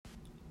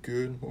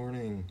Good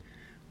morning.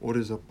 What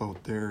is up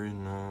out there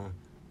in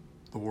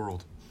the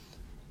world?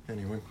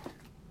 Anyway,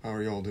 how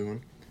are y'all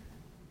doing?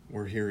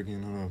 We're here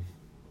again on a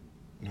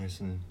nice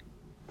and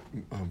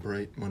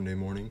bright Monday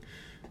morning,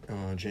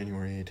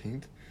 January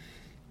 18th.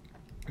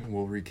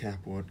 We'll recap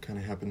what kind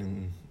of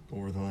happened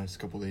over the last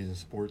couple days of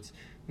sports.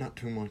 Not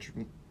too much,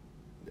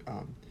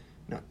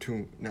 not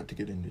to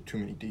get into too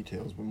many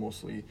details, but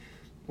mostly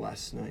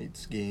last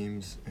night's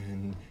games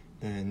and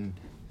then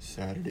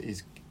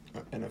Saturday's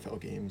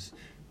NFL games.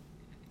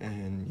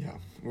 And yeah,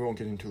 we won't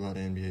get into a lot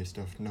of NBA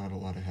stuff. Not a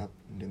lot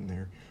happened in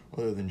there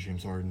other than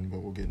James Harden, but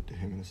we'll get to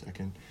him in a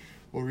second.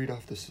 We'll read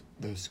off the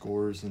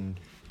scores and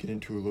get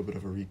into a little bit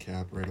of a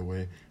recap right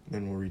away. And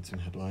then we'll read some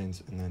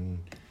headlines and then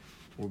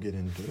we'll get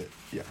into it.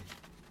 Yeah.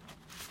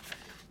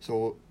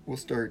 So we'll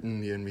start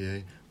in the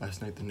NBA.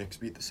 Last night the Knicks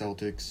beat the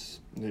Celtics.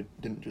 They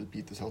didn't just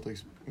beat the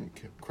Celtics,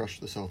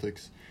 crushed the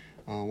Celtics,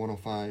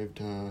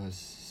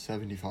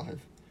 105-75.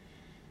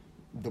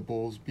 The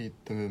Bulls beat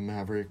the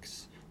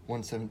Mavericks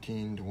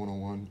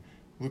 117-101.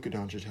 Luka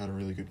Doncic had a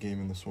really good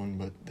game in this one,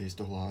 but they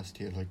still lost.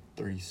 He had like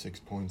 36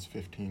 points,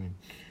 15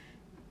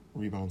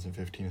 rebounds, and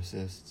 15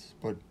 assists,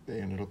 but they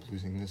ended up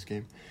losing this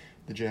game.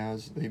 The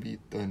Jazz, they beat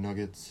the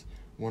Nuggets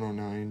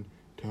 109-105.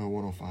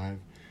 The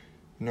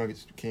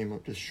Nuggets came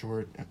up just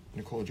short.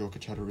 Nikola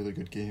Jokic had a really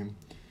good game,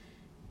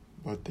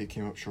 but they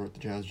came up short.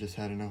 The Jazz just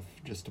had enough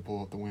just to pull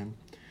out the win.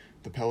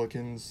 The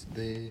Pelicans,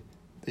 they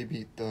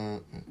beat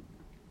the...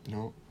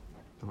 no,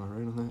 am I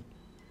right on that?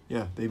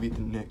 Yeah, they beat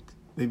the Knicks.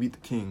 They beat the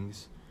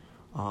Kings,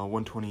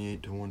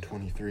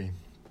 128-123.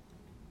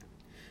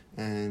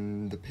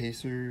 And the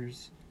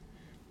Pacers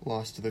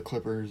lost to the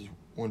Clippers,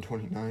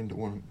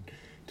 129-96.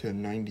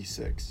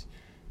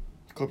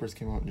 The Clippers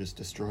came out and just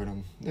destroyed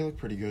them. They look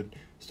pretty good.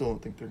 Still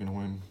don't think they're gonna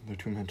win. They're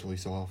too mentally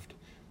soft,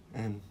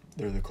 and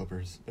they're the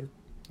Clippers.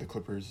 The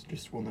Clippers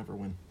just will never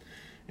win.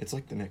 It's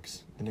like the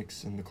Knicks. The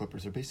Knicks and the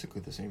Clippers are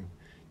basically the same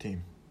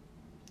team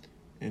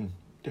in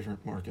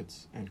different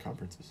markets and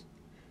conferences.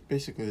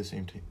 Basically the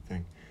same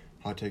thing.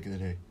 Hot take of the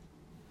day.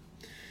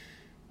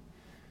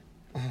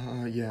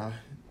 Yeah,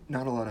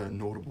 not a lot of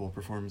notable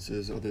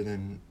performances other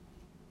than,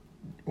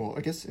 well,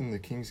 I guess in the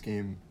Kings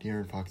game,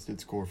 De'Aaron Fox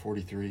did score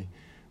 43,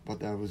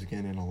 but that was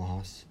again in a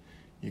loss.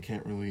 You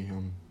can't really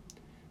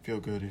feel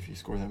good if you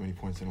score that many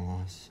points in a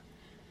loss,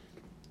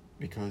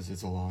 because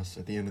it's a loss.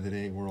 At the end of the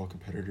day, we're all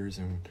competitors,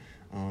 and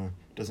it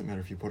doesn't matter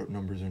if you put up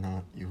numbers or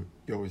not. You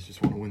always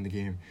just want to win the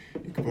game.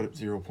 You can put up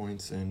 0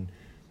 points and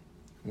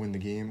win the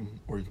game,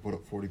 or you can put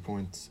up 40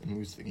 points and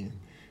lose the game.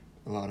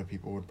 A lot of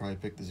people would probably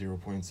pick the 0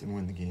 points and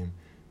win the game,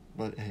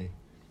 but hey,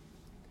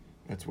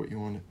 that's what you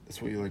want.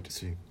 That's what you like to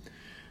see.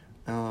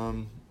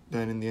 Then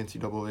in the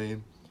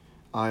NCAA,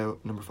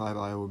 number 5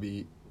 Iowa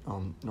beat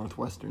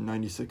Northwestern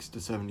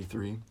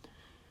 96-73.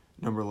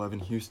 Number 11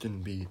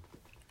 Houston beat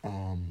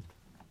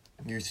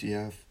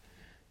UCF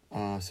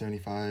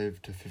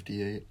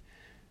 75-58,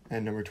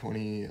 and number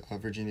 20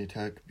 Virginia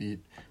Tech beat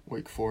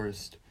Wake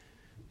Forest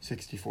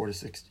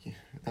 64-60.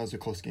 That was a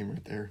close game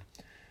right there.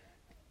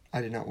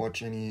 I didn't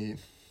watch any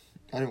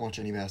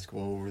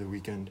basketball over the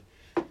weekend.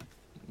 I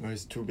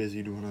was too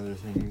busy doing other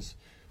things.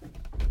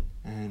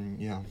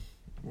 And yeah,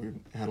 we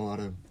had a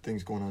lot of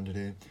things going on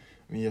today.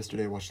 I mean,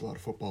 yesterday I watched a lot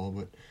of football,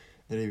 but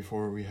the day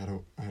before I had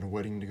a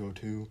wedding to go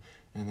to,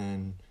 and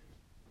then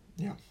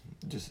yeah,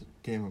 just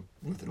came up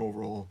with an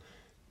overall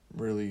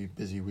really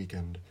busy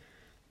weekend.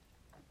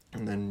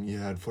 And then you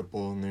had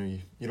football in there.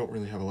 You don't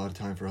really have a lot of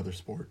time for other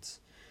sports.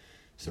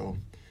 So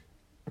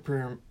I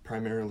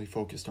primarily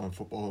focused on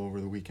football over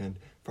the weekend.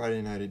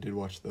 Friday night I did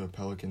watch the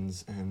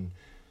Pelicans and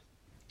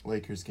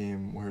Lakers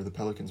game, where the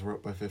Pelicans were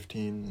up by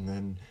 15 and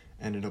then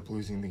ended up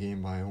losing the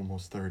game by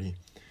almost 30.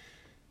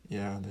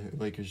 Yeah, the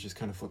Lakers just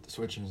kind of flipped the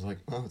switch and was like,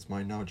 oh, it's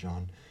mine now,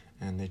 John.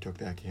 And they took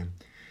that game.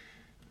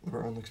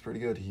 LeBron looks pretty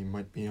good. He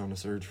might be on a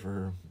surge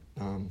for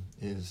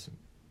his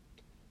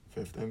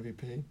 5th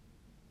MVP.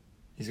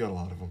 He's got a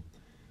lot of them.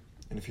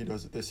 And if he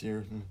does it this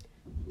year,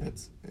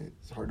 it's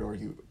hard to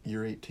argue.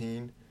 Year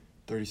 18,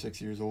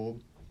 36 years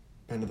old,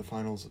 been to the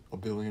finals a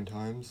billion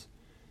times.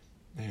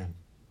 Man,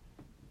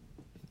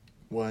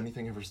 will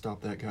anything ever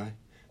stop that guy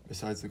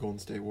besides the Golden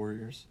State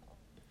Warriors?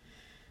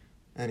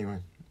 Anyway,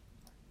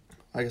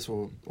 I guess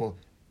one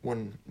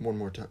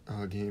more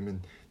game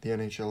in the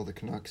NHL. The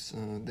Canucks,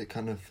 they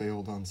kind of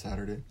failed on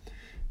Saturday.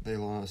 They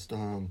lost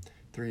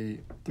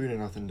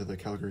 3-0 to the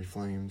Calgary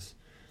Flames.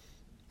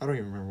 I don't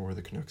even remember where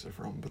the Canucks are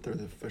from, but they're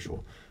the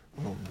official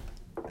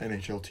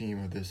NHL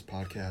team of this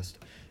podcast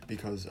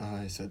because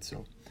I said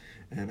so.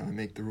 And I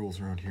make the rules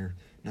around here,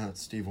 not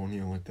Steve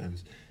O'Neill like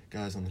those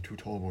guys on the Two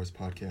Tall Boys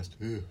podcast.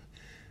 Ugh.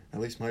 At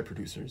least my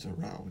producer's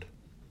around.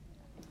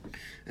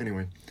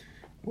 Anyway,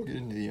 we'll get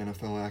into the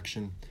NFL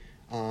action.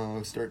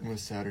 Starting with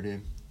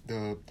Saturday.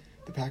 The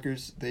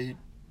Packers, they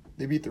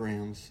beat the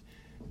Rams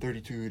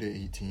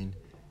 32-18.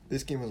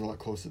 This game was a lot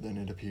closer than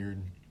it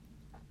appeared.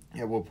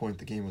 At one point,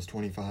 the game was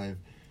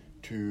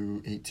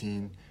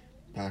 25-18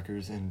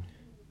 Packers, and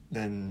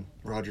then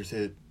Rodgers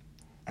hit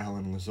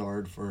Allen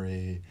Lazard for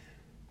a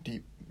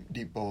deep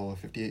ball, a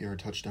 58-yard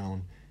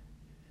touchdown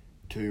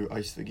to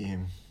ice the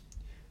game.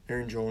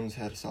 Aaron Jones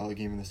had a solid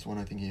game in this one.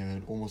 I think he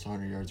had almost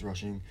 100 yards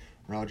rushing.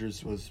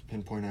 Rodgers was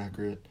pinpoint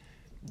accurate,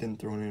 didn't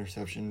throw an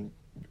interception,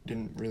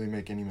 didn't really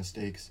make any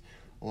mistakes.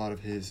 A lot of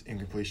his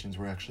incompletions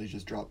were actually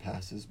just drop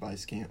passes by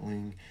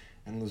Scantling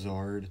and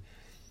Lazard,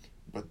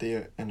 but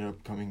they ended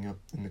up coming up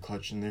in the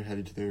clutch, and they're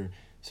headed to their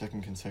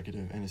second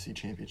consecutive NFC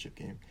Championship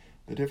game.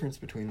 The difference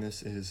between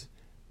this is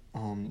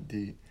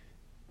the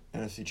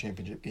NFC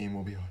Championship game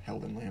will be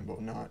held in Lambeau,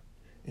 not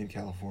in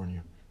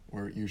California,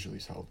 where it usually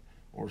is held,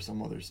 or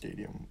some other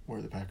stadium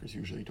where the Packers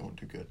usually don't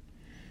do good.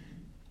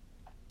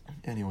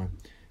 Anyway,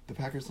 the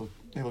Packers look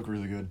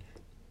really good.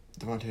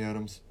 Devontae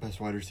Adams, best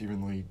wide receiver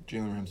in the league.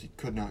 Jalen Ramsey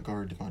could not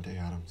guard Devontae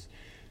Adams.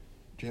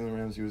 Jalen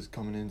Ramsey was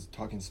coming in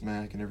talking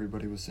smack, and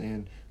everybody was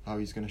saying how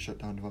he's going to shut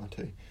down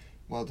Devontae.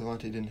 While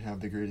Devontae didn't have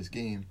the greatest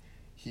game,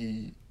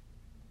 he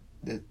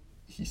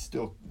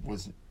still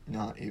was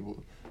not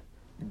able.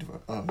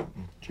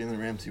 Jalen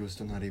Ramsey was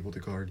still not able to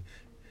guard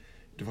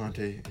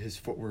Devontae. His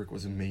footwork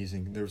was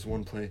amazing. There was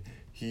one play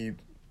he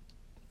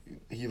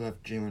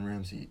left Jalen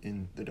Ramsey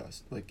in the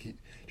dust.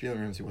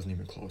 Jalen Ramsey wasn't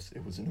even close.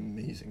 It was an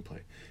amazing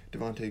play.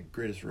 Devontae,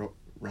 greatest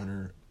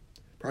runner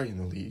probably in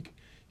the league.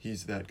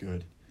 He's that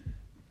good.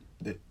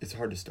 It's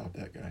hard to stop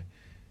that guy.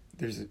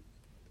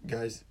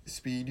 Guys,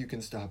 speed you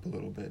can stop a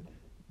little bit,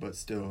 but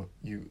still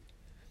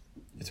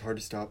it's hard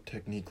to stop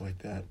technique like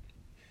that,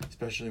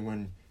 especially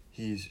when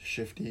he's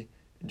shifty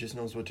and just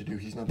knows what to do.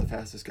 He's not the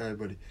fastest guy,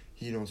 but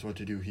he knows what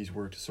to do. He's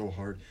worked so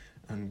hard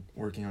on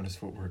working on his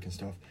footwork and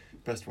stuff.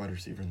 Best wide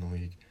receiver in the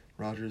league.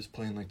 Rodgers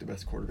playing like the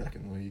best quarterback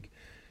in the league,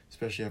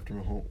 especially after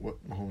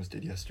what Mahomes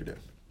did yesterday.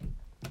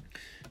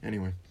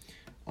 Anyway,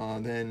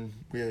 then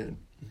we had,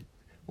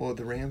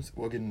 the Rams,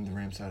 we'll get into the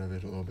Rams side of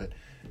it a little bit.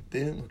 They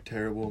didn't look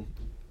terrible.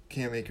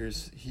 Cam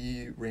Akers,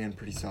 he ran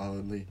pretty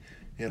solidly.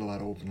 He had a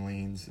lot of open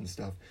lanes and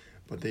stuff,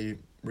 but they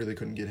really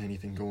couldn't get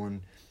anything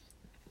going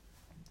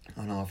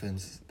on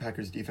offense.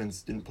 Packers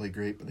defense didn't play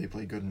great, but they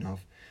played good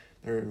enough.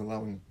 They're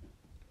allowing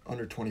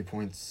under 20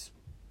 points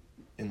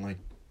in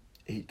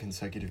 8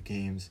 consecutive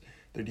games.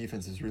 Their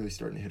defense is really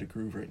starting to hit a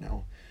groove right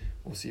now.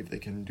 We'll see if they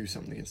can do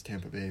something against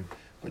Tampa Bay.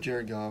 But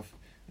Jared Goff,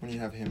 when you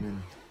have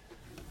him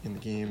in the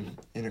game,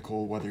 in a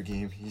cold weather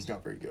game, he's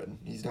not very good.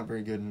 He's not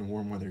very good in a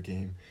warm weather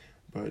game.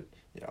 But,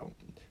 it'll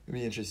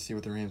be interesting to see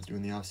what the Rams do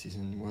in the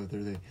offseason,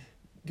 whether they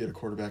get a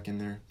quarterback in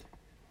there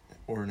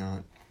or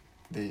not.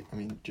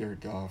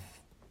 Jared Goff,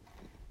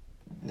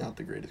 not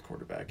the greatest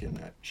quarterback in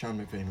that. Sean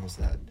McVay knows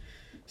that.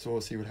 So we'll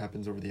see what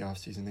happens over the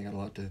offseason. They got a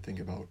lot to think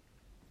about.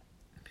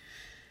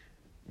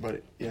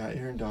 But,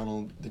 Aaron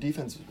Donald, the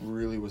defense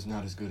really was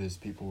not as good as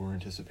people were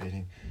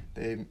anticipating.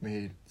 They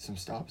made some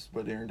stops,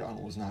 but Aaron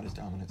Donald was not his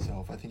dominant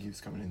self. I think he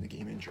was coming in the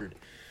game injured.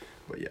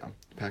 But,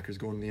 the Packers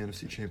going to the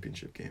NFC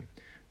Championship game.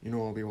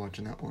 I'll be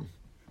watching that one.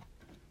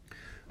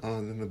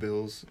 Then the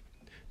Bills,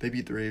 they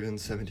beat the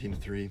Ravens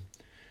 17-3.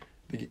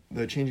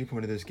 The changing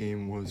point of this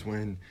game was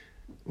when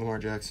Lamar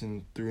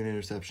Jackson threw an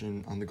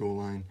interception on the goal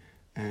line,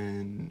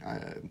 and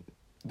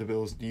the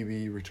Bills'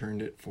 DB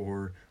returned it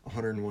for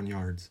 101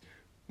 yards.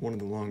 One of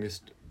the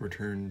longest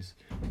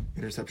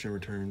interception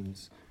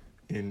returns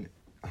in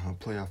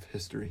playoff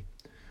history.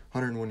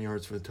 101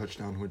 yards for the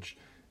touchdown, which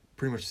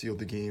pretty much sealed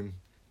the game,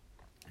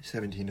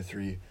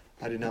 17-3.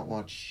 I did not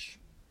watch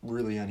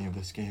really any of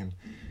this game.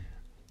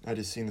 I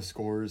just seen the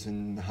scores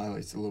and the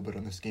highlights a little bit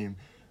on this game,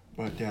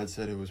 but Dad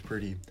said it was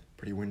pretty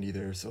windy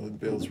there, so the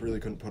Bills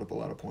really couldn't put up a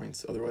lot of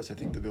points. Otherwise, I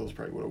think the Bills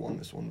probably would have won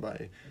this one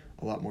by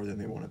a lot more than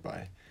they won it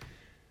by.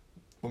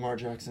 Lamar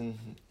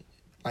Jackson,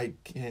 I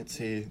can't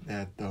say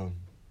that the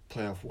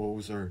playoff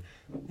woes are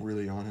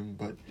really on him,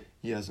 but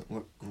he hasn't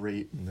looked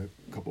great in the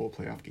couple of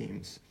playoff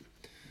games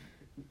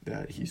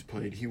that he's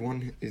played. He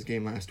won his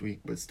game last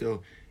week, but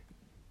still,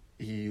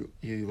 he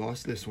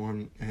lost this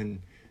one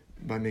and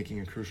by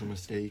making a crucial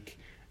mistake.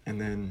 And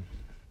then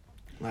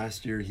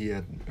last year he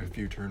had a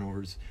few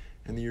turnovers,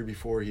 and the year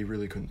before he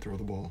really couldn't throw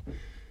the ball.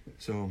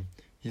 So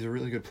he's a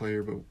really good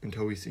player, but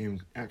until we see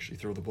him actually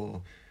throw the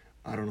ball,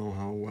 I don't know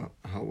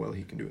how well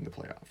he can do in the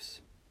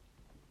playoffs.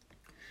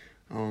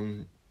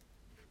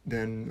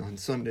 Then on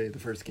Sunday, the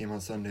first game on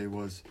Sunday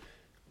was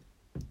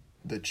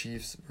the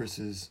Chiefs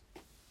versus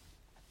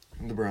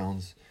the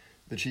Browns.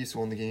 The Chiefs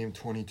won the game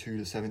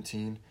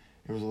 22-17.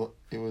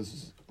 It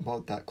was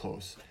about that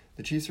close.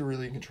 The Chiefs were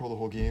really in control the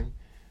whole game,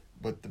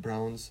 but the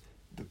Browns,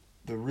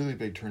 the really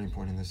big turning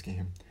point in this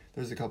game,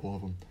 there's a couple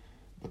of them,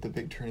 but the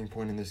big turning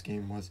point in this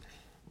game was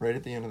right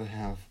at the end of the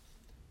half.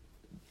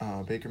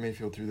 Baker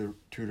Mayfield threw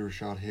to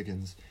Rashad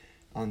Higgins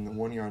on the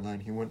 1 yard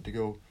line. He went to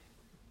go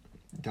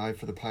dive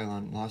for the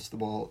pylon, lost the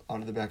ball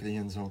out of the back of the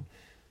end zone.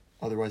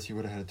 Otherwise, he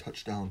would have had a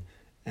touchdown.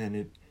 And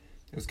it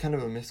was kind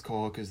of a missed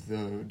call because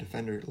the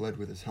defender led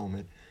with his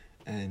helmet.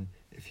 And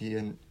if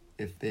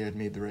they had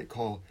made the right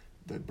call,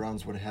 the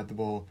Browns would have had the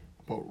ball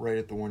about right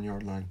at the 1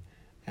 yard line.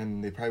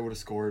 And they probably would have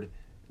scored,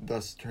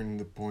 thus turning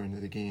the point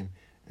of the game.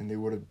 And they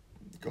would have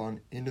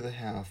gone into the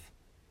half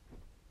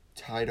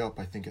tied up,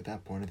 I think, at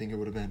that point. I think it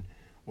would have been,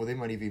 they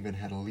might have even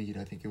had a lead.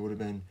 I think it would have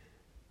been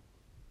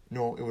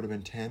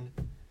 10.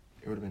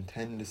 It would have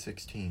been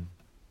 10-16.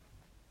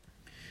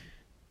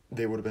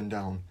 they would have been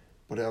down.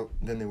 But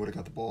then they would have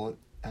got the ball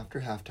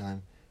after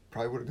halftime,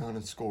 probably would have gone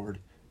and scored,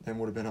 then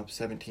would have been up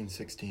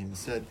 17-16.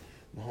 Instead,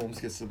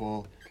 Mahomes gets the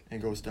ball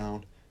and goes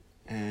down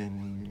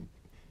and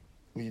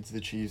leads the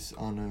Chiefs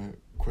on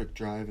a quick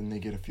drive, and they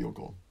get a field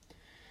goal.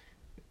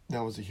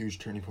 That was a huge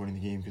turning point in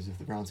the game, because if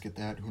the Browns get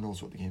that, who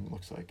knows what the game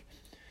looks like.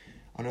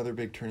 Another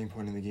big turning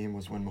point in the game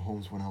was when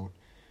Mahomes went out.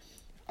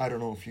 I don't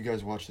know if you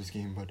guys watched this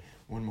game, but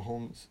when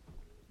Mahomes,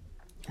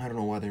 I don't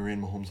know why they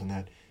ran Mahomes on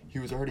that. He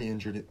was already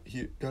injured.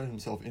 He got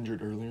himself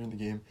injured earlier in the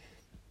game.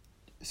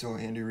 So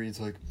Andy Reid's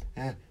like,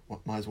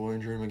 might as well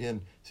injure him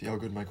again, see how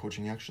good my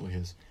coaching actually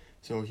is.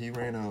 So he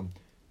ran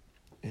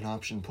an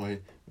option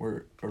play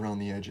where around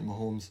the edge, and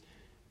Mahomes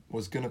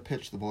was going to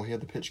pitch the ball. He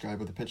had the pitch guy,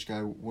 but the pitch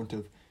guy wouldn't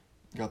have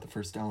got the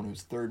first down. It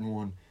was 3rd and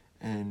 1,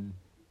 and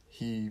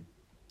he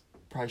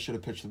probably should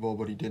have pitched the ball,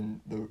 but he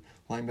didn't. The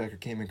linebacker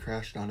came and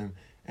crashed on him,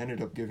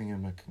 ended up giving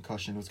him a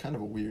concussion. It was kind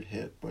of a weird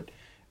hit, but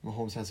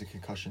Mahomes has a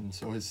concussion,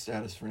 so his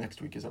status for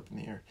next week is up in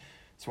the air.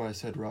 That's why I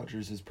said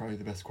Rodgers is probably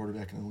the best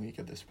quarterback in the league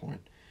at this point.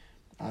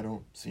 I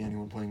don't see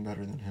anyone playing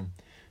better than him.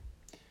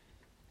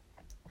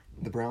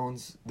 The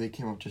Browns, they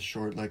came up just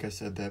short. Like I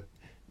said,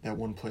 that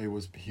one play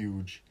was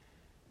huge.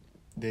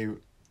 They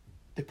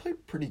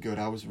played pretty good.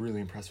 I was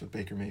really impressed with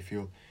Baker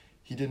Mayfield.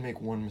 He did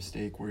make one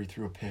mistake where he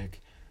threw a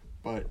pick,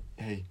 but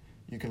hey,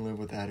 you can live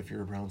with that if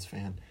you're a Browns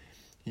fan.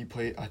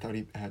 I thought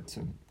he had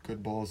some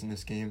good balls in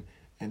this game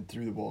and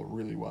threw the ball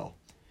really well.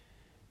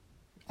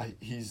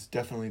 He's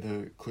definitely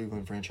the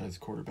Cleveland franchise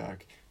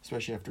quarterback,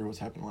 especially after what's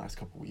happened the last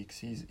couple weeks.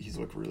 He's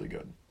looked really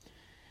good.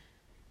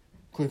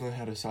 Cleveland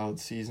had a solid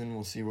season.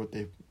 We'll see what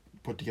they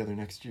put together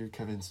next year.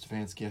 Kevin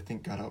Stefanski, I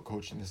think, got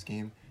outcoached in this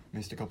game,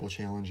 missed a couple of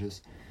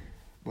challenges.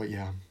 But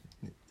yeah,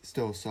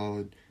 still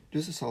solid.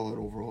 Just a solid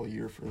overall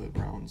year for the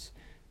Browns.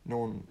 No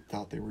one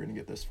thought they were going to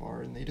get this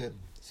far, and they did.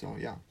 So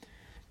yeah.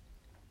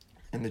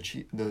 And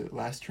the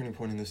last turning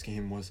point in this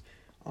game was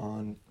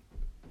on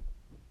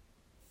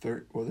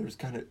third. Well, it was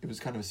kind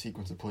of a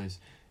sequence of plays.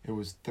 It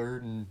was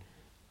 3rd and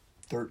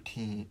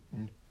 13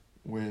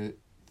 with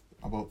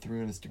about 3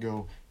 minutes to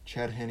go.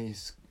 Chad Henne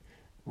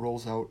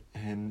rolls out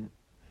and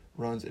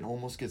runs and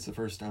almost gets the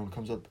first down.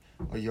 Comes up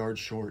a yard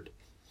short.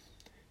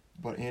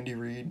 But Andy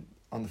Reid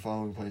on the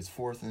following plays,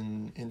 4th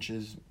and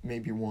inches,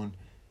 maybe 1,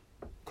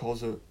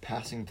 calls a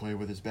passing play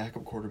with his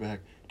backup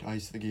quarterback to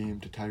ice the game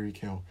to Tyreek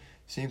Hill.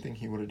 Same thing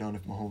he would have done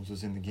if Mahomes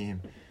was in the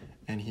game.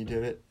 And he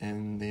did it,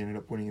 and they ended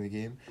up winning the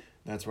game.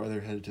 That's why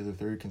they're headed to the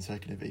 3rd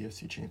consecutive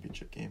AFC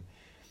Championship game.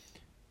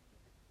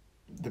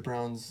 The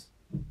Browns,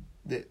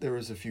 there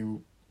was a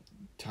few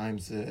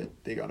times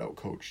that they got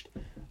outcoached.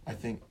 I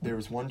think there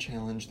was one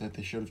challenge that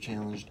they should have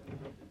challenged,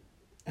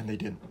 and they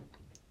didn't.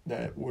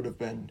 That would have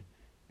been,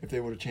 if they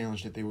would have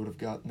challenged it, they would have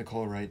gotten the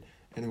call right,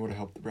 and they would have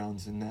helped the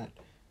Browns in that.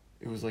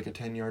 It was like a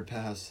 10-yard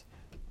pass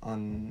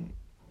on,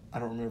 I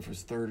don't remember if it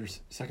was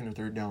 2nd or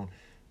 3rd down,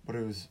 but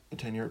it was a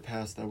 10-yard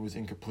pass that was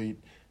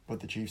incomplete, but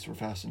the Chiefs were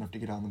fast enough to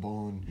get on the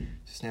ball and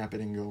snap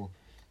it and go.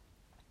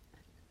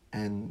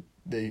 And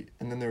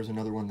then there was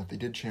another one that they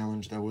did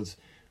challenge that was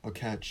a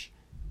catch,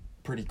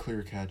 pretty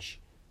clear catch,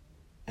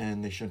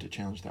 and they shouldn't have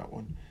challenged that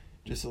one.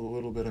 Just a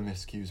little bit of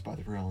miscues by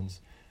the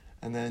Browns.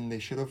 And then they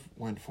should have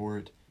went for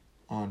it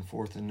on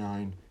 4th and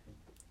 9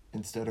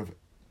 instead of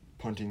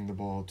punting the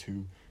ball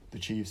to the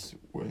Chiefs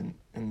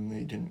and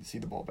they didn't see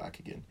the ball back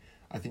again.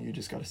 I think you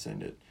just got to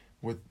send it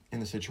in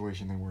the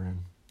situation that we're in,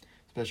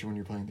 especially when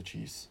you're playing the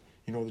Chiefs.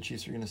 You know the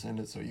Chiefs are going to send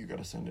it, so you got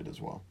to send it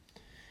as well.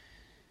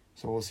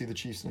 So we'll see the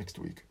Chiefs next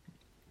week.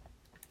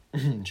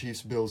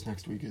 Chiefs-Bills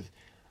next week.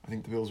 I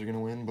think the Bills are going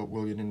to win, but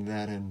we'll get into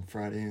that on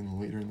Friday and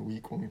later in the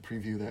week when we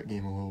preview that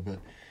game a little bit.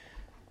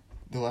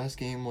 The last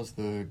game was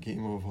the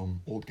game of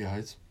old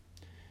guys.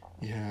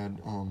 You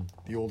had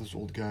the oldest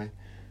old guy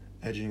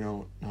edging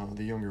out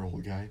the younger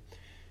old guy.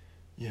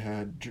 You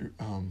had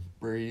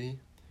Brady,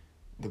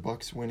 the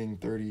Bucs winning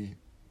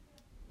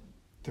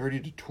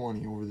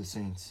 30-20 over the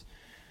Saints.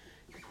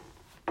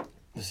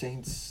 The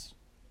Saints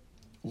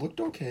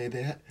looked okay.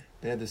 They had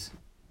this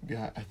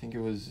guy, I think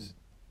it was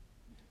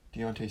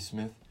Deontay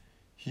Smith.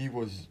 He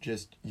was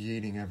just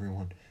yeeting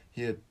everyone.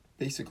 He had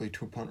basically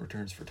 2 punt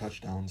returns for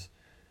touchdowns.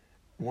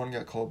 One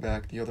got called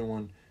back, the other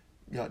one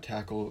got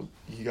tackled.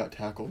 He got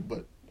tackled,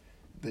 but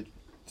the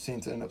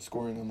Saints ended up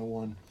scoring on the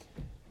one.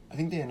 I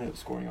think they ended up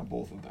scoring on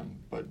both of them,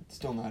 but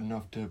still not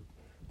enough to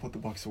put the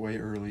Bucs away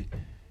early.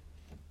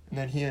 And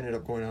then he ended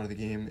up going out of the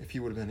game. If he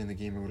would have been in the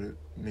game, it would have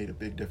made a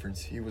big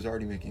difference. He was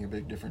already making a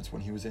big difference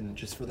when he was in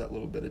just for that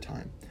little bit of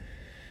time.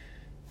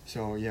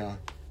 So, yeah,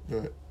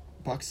 the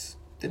Bucs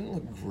didn't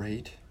look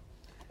great.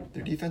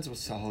 Their defense was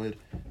solid.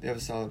 They have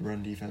a solid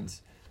run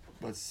defense.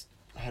 But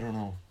I don't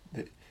know.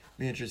 It'll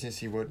be interesting to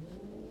see what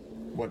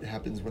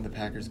happens when the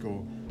Packers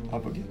go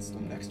up against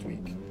them next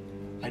week.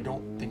 I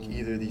don't think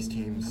either of these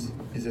teams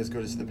is as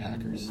good as the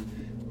Packers.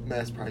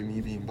 That's probably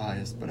me being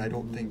biased, but I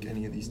don't think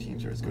any of these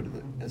teams are as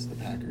good as the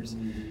Packers.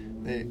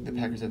 The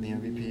Packers have the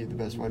MVP, the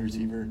best wide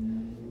receiver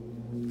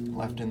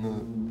left in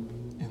the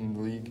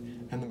league,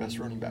 and the best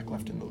running back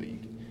left in the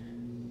league.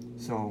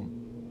 So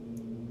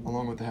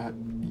along with that,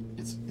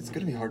 it's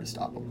going to be hard to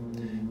stop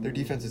them. Their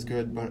defense is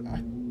good, but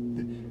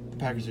the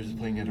Packers are just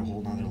playing at a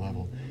whole nother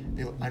level.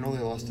 I know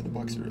they lost to the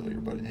Bucs earlier,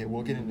 but hey,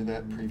 we'll get into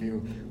that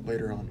preview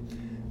later on.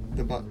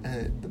 The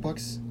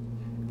Bucs,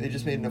 they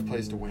just made enough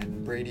plays to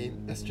win. Brady,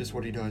 that's just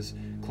what he does.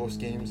 Close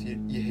games,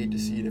 you hate to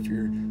see it if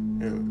you're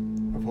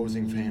an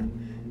opposing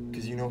fan,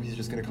 because you know he's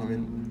just going to come in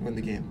and win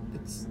the game.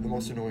 It's the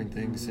most annoying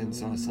thing since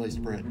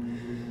sliced bread.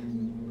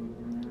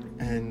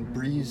 And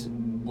Brees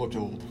looked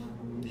old.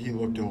 He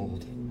looked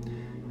old.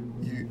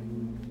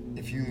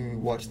 If you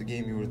watched the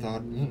game, you would have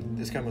thought,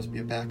 this guy must be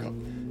a backup.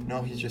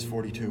 No, he's just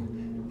 42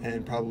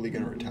 and probably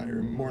going to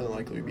retire. More than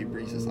likely, it'll be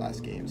Brees'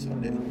 last game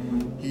Sunday.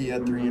 He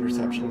had 3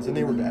 interceptions, and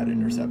they were bad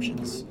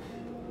interceptions.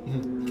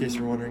 In case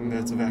you're wondering,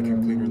 that's a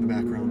vacuum cleaner in the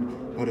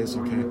background, but it's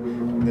okay.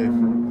 The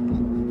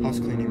house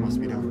cleaning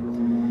must be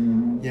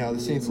done. Yeah, the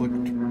Saints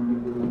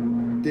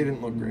they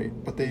didn't look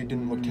great, but they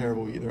didn't look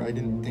terrible either. I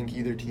didn't think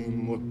either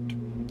team looked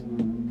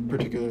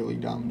particularly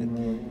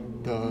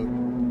dominant. The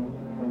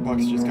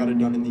Bucs just got it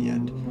done in the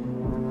end.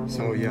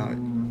 So yeah,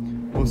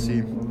 we'll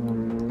see.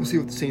 We'll see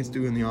what the Saints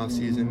do in the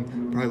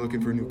offseason. Probably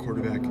looking for a new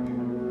quarterback.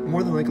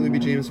 More than likely be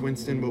Jameis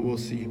Winston, but we'll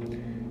see.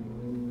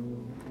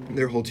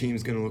 Their whole team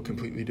is going to look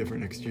completely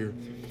different next year.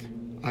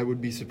 I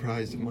would be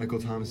surprised if Michael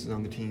Thomas is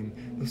on the team.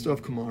 They'll still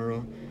have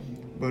Kamara,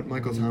 but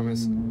Michael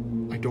Thomas,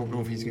 I don't know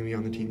if he's going to be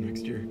on the team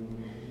next year.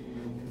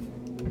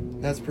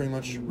 That's pretty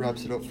much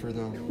wraps it up for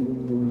the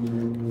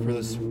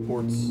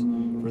sports,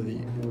 for the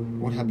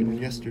what happened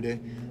yesterday.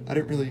 I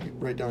didn't really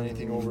write down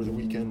anything over the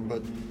weekend,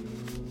 but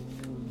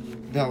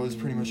that was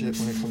pretty much it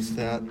when it comes to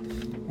that.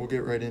 We'll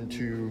get right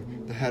into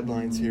the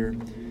headlines here.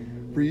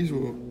 Brees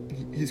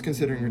he's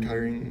considering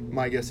retiring.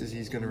 My guess is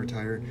he's going to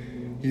retire.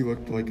 He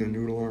looked like a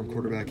noodle arm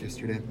quarterback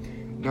yesterday.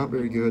 Not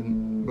very good,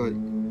 but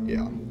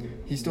yeah.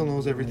 He still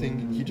knows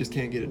everything. He just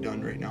can't get it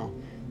done right now.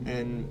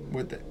 And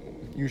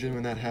usually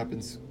when that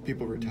happens,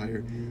 people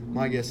retire.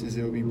 My guess is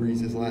it will be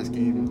Brees' last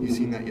game. You've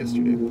seen that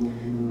yesterday.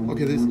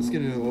 Okay, let's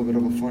get into a little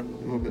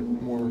bit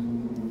more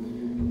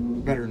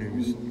better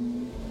news.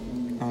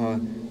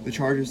 The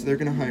Chargers, they're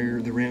going to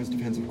hire the Rams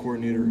defensive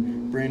coordinator,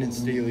 Brandon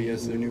Staley,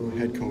 as their new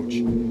head coach.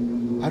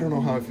 I don't know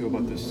how I feel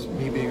about this.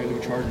 Me being a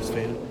new Chargers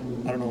fan,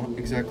 I don't know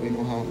exactly how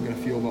I'm going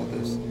to feel about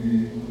this.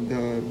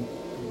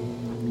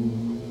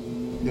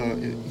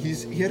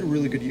 He had a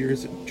really good year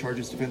as a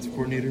Chargers defensive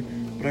coordinator,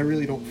 but I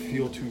really don't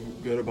feel too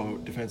good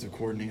about defensive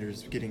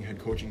coordinators getting head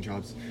coaching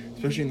jobs,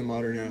 especially in the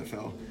modern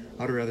NFL.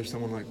 I'd rather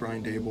someone like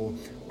Brian Dable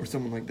or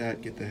someone like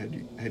that get the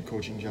head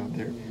coaching job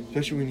there,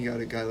 especially when you got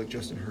a guy like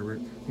Justin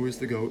Herbert, who is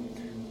the GOAT,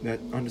 that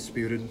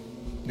undisputed,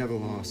 never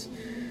lost.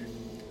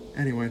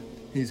 Anyway,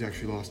 he's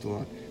actually lost a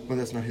lot, but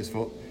that's not his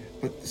fault.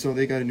 But so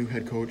they got a new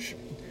head coach.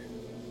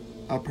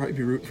 I'll probably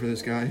be rooting for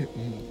this guy.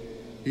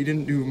 He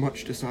didn't do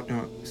much to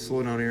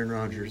slow down Aaron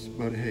Rodgers,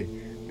 but hey,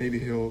 maybe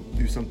he'll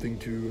do something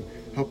to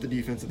help the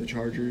defense of the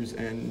Chargers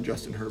and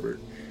Justin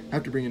Herbert.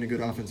 Have to bring in a good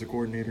offensive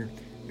coordinator.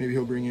 Maybe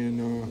he'll bring in,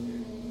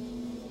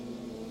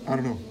 I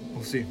don't know.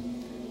 We'll see.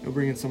 He'll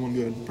bring in someone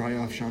good, probably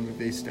off Sean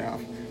McVay's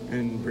staff,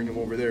 and bring him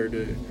over there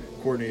to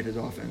coordinate his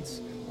offense.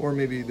 Or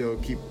maybe they'll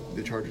keep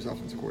the Chargers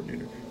offensive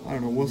coordinator. I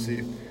don't know. We'll see.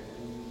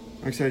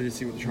 I'm excited to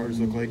see what the Chargers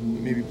look like.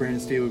 Maybe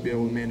Brandon Staley will be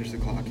able to manage the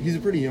clock. He's a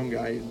pretty young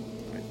guy,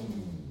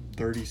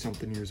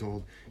 30-something years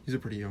old. He's a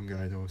pretty young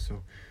guy, though,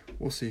 so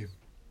we'll see.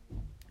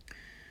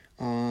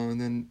 And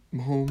then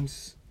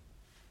Mahomes,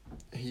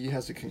 he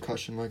has a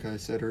concussion, like I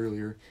said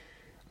earlier.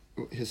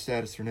 His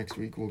status for next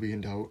week will be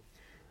in doubt.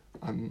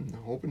 I'm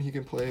hoping he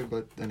can play,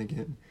 but then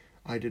again,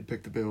 I did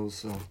pick the Bills,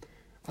 so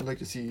I'd like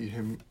to see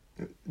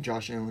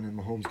Josh Allen and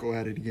Mahomes go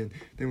at it again.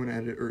 They went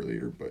at it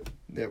earlier, but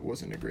that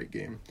wasn't a great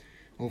game.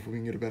 Hopefully we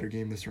can get a better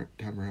game this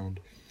time around.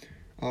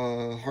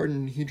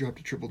 Harden, he dropped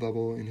a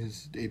triple-double in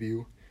his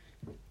debut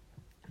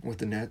with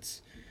the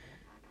Nets.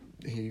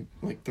 He,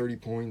 30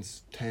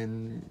 points,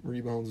 10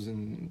 rebounds,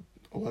 and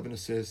 11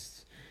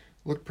 assists.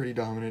 Looked pretty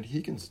dominant.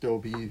 He can still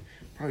be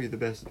probably the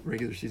best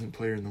regular season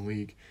player in the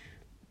league.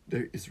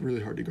 It's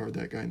really hard to guard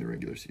that guy in the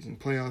regular season.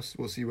 Playoffs,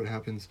 we'll see what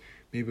happens.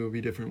 Maybe it'll be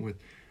different with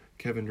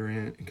Kevin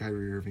Durant and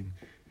Kyrie Irving.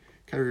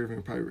 Kyrie Irving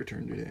will probably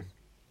return today.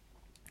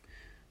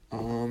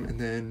 And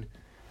then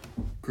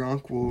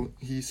Gronk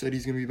he said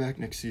he's going to be back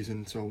next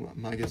season, so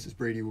my guess is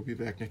Brady will be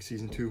back next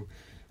season too.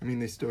 I mean,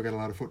 they still got a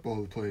lot of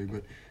football to play,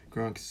 but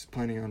Gronk's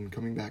planning on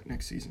coming back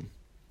next season.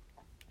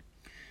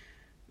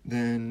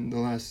 Then the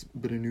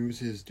last bit of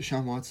news is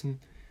Deshaun Watson.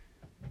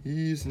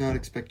 He's not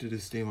expected to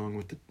stay long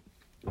with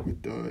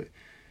the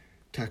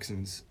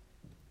Texans.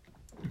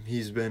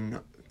 He's been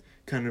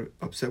kind of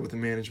upset with the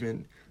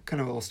management.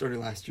 Kind of all started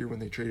last year when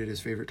they traded his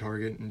favorite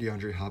target,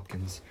 DeAndre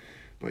Hopkins.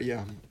 But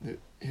yeah,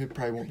 he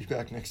probably won't be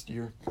back next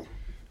year,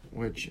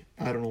 which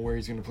I don't know where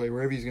he's going to play.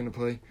 Wherever he's going to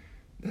play,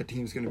 that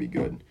team's going to be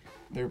good.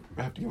 They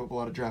have to give up a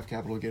lot of draft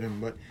capital to get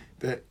him, but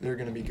they're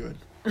going to be good.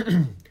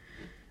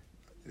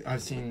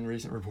 I've seen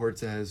recent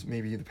reports as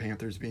maybe the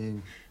Panthers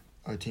being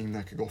a team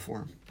that could go for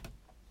him.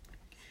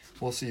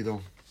 We'll see,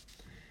 though.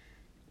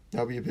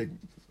 That'll be a big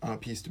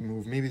piece to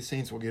move. Maybe the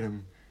Saints will get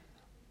him.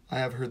 I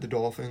have heard the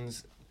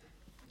Dolphins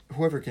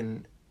whoever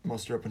can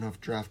muster up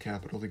enough draft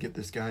capital to get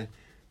this guy,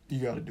 you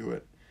got to do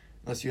it.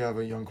 Unless you have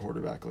a young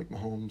quarterback like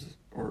Mahomes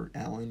or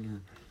Allen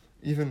or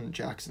even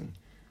Jackson.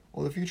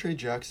 Well, if you trade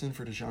Jackson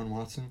for Deshaun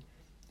Watson,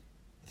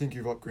 I think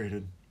you've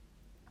upgraded.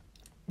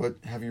 But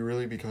have you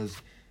really?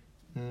 Because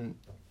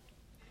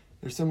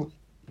there's some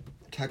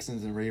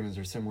Texans and Ravens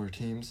are similar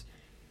teams.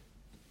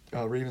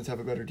 Ravens have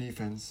a better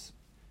defense,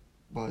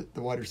 but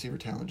the wide receiver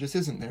talent just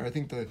isn't there. I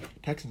think the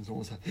Texans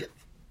almost have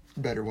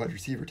better wide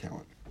receiver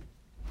talent.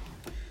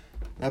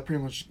 That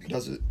pretty much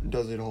does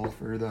it all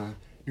for the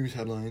news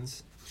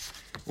headlines.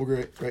 We'll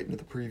go right into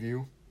the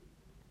preview.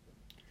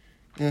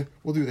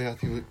 We'll do the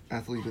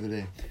athlete of the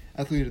day.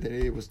 Athlete of the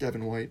day was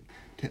Devin White,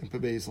 Tampa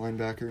Bay's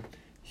linebacker.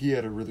 He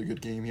had a really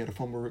good game. He had a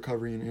fumble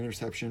recovery and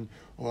interception,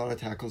 a lot of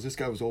tackles. This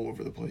guy was all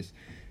over the place.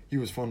 He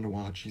was fun to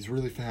watch. He's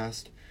really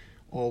fast,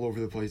 all over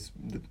the place.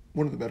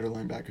 One of the better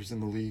linebackers in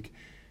the league.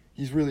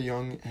 He's really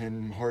young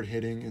and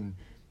hard-hitting, and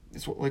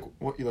it's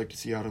what you like to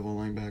see out of a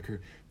linebacker.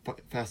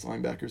 Fast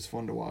linebackers,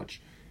 fun to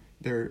watch.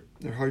 They're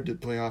hard to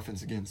play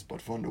offense against,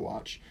 but fun to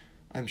watch.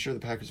 I'm sure the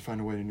Packers find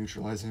a way to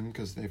neutralize him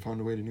because they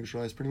found a way to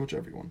neutralize pretty much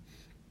everyone.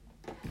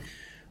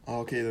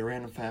 Okay, the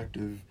random fact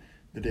of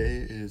the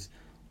day is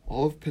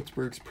all of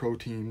Pittsburgh's pro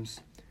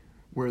teams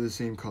wear the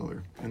same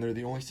color, and they're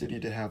the only city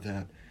to have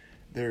that.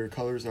 Their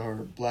colors are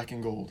black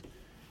and gold.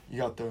 You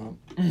got the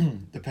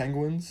the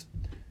Penguins,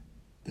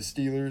 the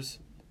Steelers,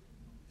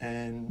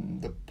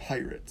 and the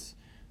Pirates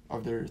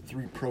of their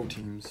 3 pro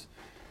teams,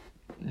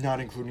 not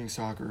including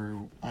soccer.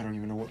 I don't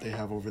even know what they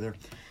have over there.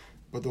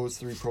 But those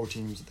 3 pro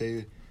teams,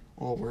 they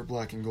all wear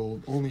black and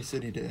gold. Only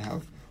city to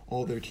have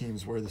all their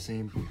teams wear the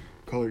same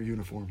color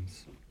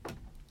uniforms.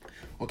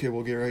 Okay,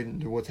 we'll get right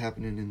into what's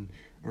happening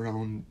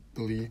around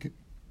the league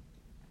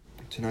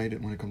tonight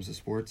when it comes to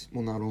sports.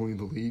 Well, not only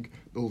the league,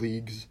 the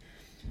leagues.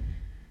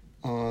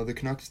 The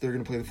Canucks, they're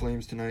going to play the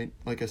Flames tonight.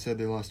 Like I said,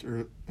 they lost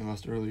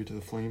earlier to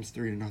the Flames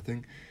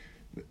 3-0.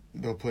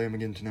 They'll play them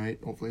again tonight.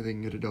 Hopefully they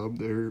can get a dub.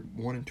 They're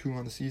 1-2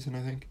 on the season,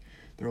 I think.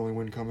 Their only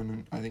win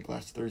coming, I think,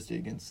 last Thursday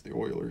against the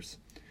Oilers.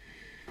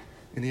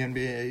 In the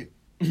NBA,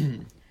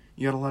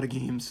 you got a lot of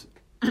games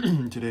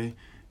today.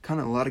 Kind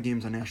of a lot of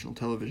games on national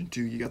television,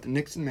 too. You got the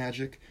Knicks and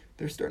Magic.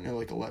 They're starting at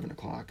like 11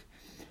 o'clock.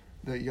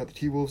 You got the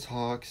T-Wolves,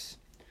 Hawks,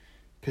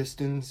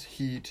 Pistons,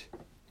 Heat,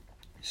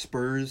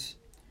 Spurs,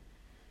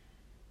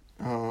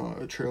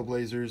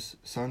 Trailblazers,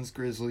 Suns,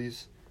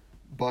 Grizzlies,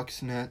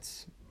 Bucks,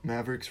 Nets,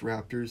 Mavericks,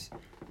 Raptors,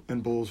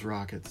 and Bulls,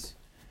 Rockets.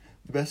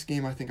 The best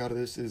game, I think, out of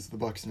this is the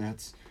Bucks,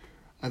 Nets.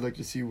 I'd like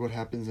to see what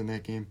happens in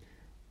that game,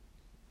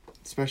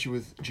 especially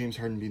with James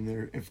Harden being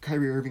there. If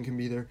Kyrie Irving can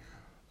be there,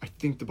 I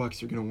think the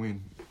Bucks are going to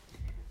win.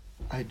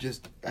 I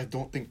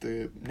don't think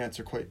the Nets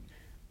are quite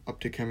up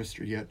to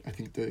chemistry yet. I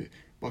think the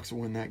Bucks will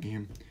win that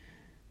game.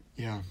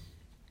 Yeah.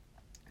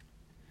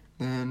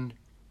 Then,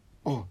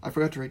 I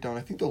forgot to write down,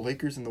 I think the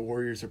Lakers and the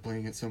Warriors are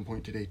playing at some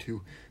point today,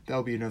 too.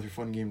 That'll be another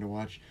fun game to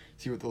watch.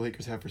 See what the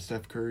Lakers have for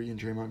Steph Curry and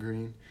Draymond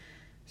Green.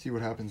 See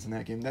what happens in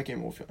that game. That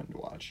game will be fun to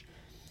watch.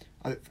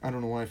 I don't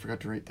know why I forgot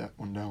to write that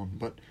one down,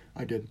 but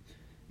I did.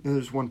 Then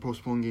there's one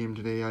postponed game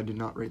today. I did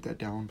not write that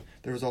down.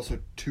 There was also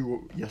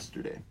 2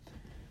 yesterday.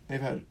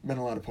 They've been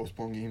a lot of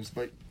postponed games,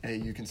 but hey,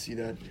 you can see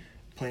that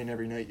playing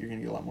every night, you're going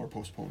to get a lot more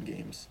postponed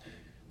games.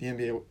 The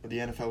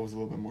NFL was a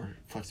little bit more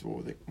flexible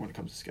with it when it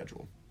comes to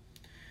schedule.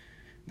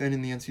 Then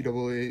in the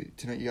NCAA,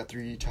 tonight you got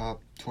 3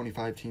 top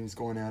 25 teams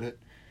going at it.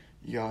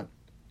 You got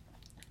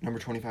number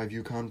 25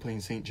 UConn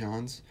playing St.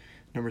 John's,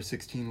 number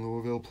 16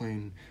 Louisville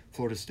playing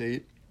Florida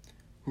State,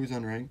 who's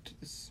unranked.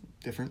 It's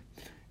different.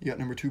 You got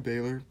number 2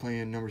 Baylor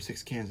playing number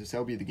 6 Kansas.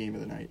 That'll be the game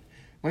of the night.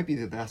 Might be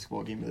the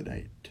basketball game of the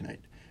night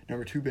tonight.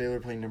 Number 2 Baylor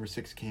playing number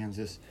 6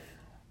 Kansas.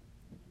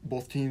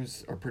 Both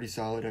teams are pretty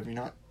solid. Have you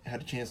not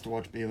had a chance to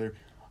watch Baylor?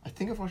 I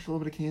think I've watched a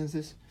little bit of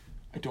Kansas.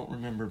 I don't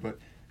remember, but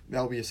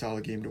that'll be a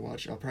solid game to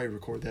watch. I'll probably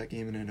record that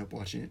game and end up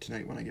watching it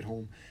tonight when I get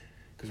home,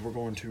 because we're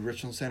going to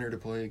Richland Center to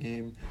play a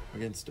game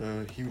against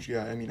a huge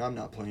guy. I mean, I'm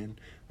not playing.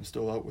 I'm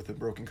still out with a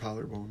broken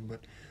collarbone, but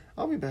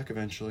I'll be back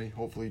eventually,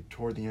 hopefully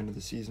toward the end of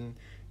the season,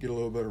 get a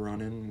little bit of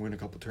run-in, win a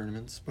couple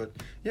tournaments. But,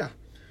 yeah,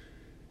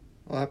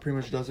 well, that pretty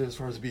much does it as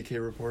far as the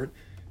BK report.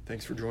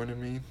 Thanks for joining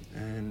me,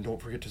 and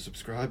don't forget to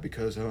subscribe,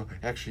 because,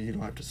 actually, you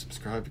don't have to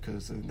subscribe,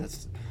 because I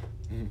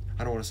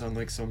don't want to sound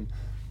like some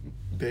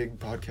big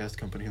podcast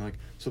company, like,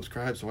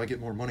 subscribe so I get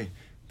more money,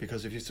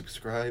 because if you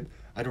subscribe,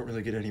 I don't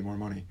really get any more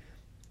money.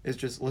 It's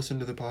just listen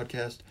to the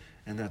podcast,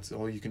 and that's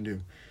all you can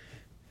do.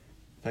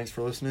 Thanks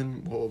for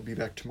listening. We'll be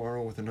back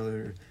tomorrow with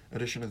another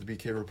edition of the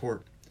BK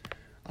Report.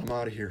 I'm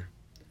out of here.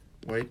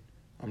 Wait,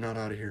 I'm not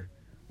out of here.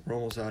 We're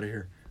almost out of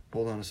here.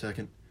 Hold on a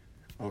second.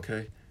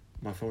 Okay,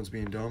 my phone's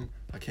being dumb.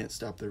 I can't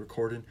stop the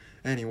recording.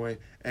 Anyway,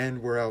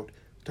 and we're out.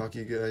 Talk to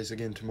you guys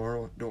again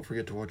tomorrow. Don't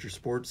forget to watch your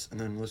sports, and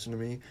then listen to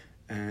me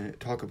and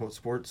talk about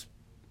sports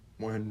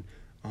when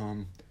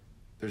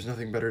there's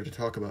nothing better to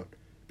talk about.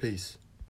 Peace.